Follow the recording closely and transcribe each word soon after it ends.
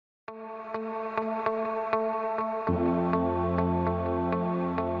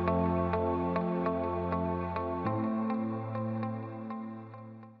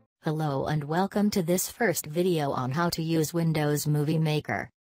Hello and welcome to this first video on how to use Windows Movie Maker.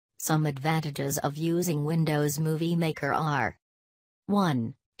 Some advantages of using Windows Movie Maker are: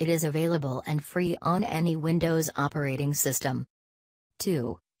 1. It is available and free on any Windows operating system.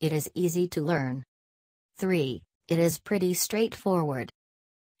 2. It is easy to learn. 3. It is pretty straightforward.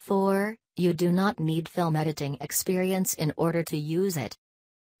 4. You do not need film editing experience in order to use it.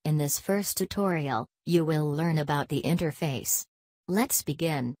 In this first tutorial, you will learn about the interface. Let's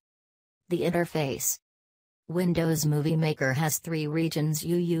begin. The interface. Windows Movie Maker has 3 regions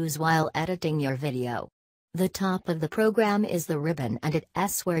you use while editing your video. The top of the program is the ribbon, and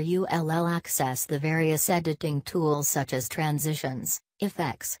it's where you'll access the various editing tools such as transitions,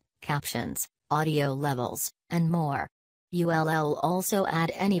 effects, captions, audio levels, and more. You'll also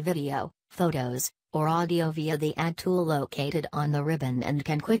add any video, photos, or audio via the Add tool located on the ribbon and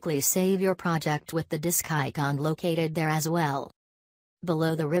can quickly save your project with the disk icon located there as well.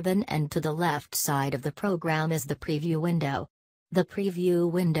 Below the ribbon and to the left side of the program is the Preview window. The Preview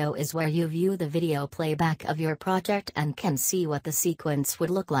window is where you view the video playback of your project and can see what the sequence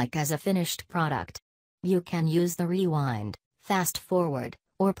would look like as a finished product. You can use the Rewind, Fast Forward,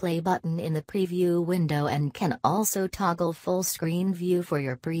 or Play button in the Preview window and can also toggle full screen view for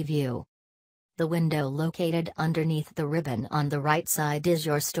your preview. The window located underneath the ribbon on the right side is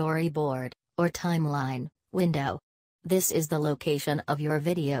your Storyboard, or Timeline, window. This is the location of your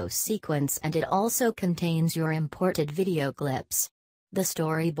video sequence and it also contains your imported video clips. The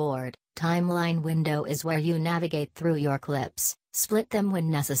Storyboard, Timeline window is where you navigate through your clips, split them when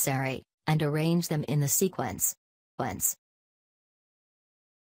necessary, and arrange them in the sequence.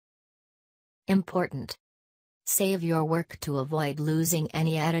 Important. Save your work to avoid losing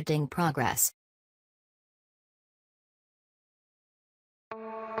any editing progress.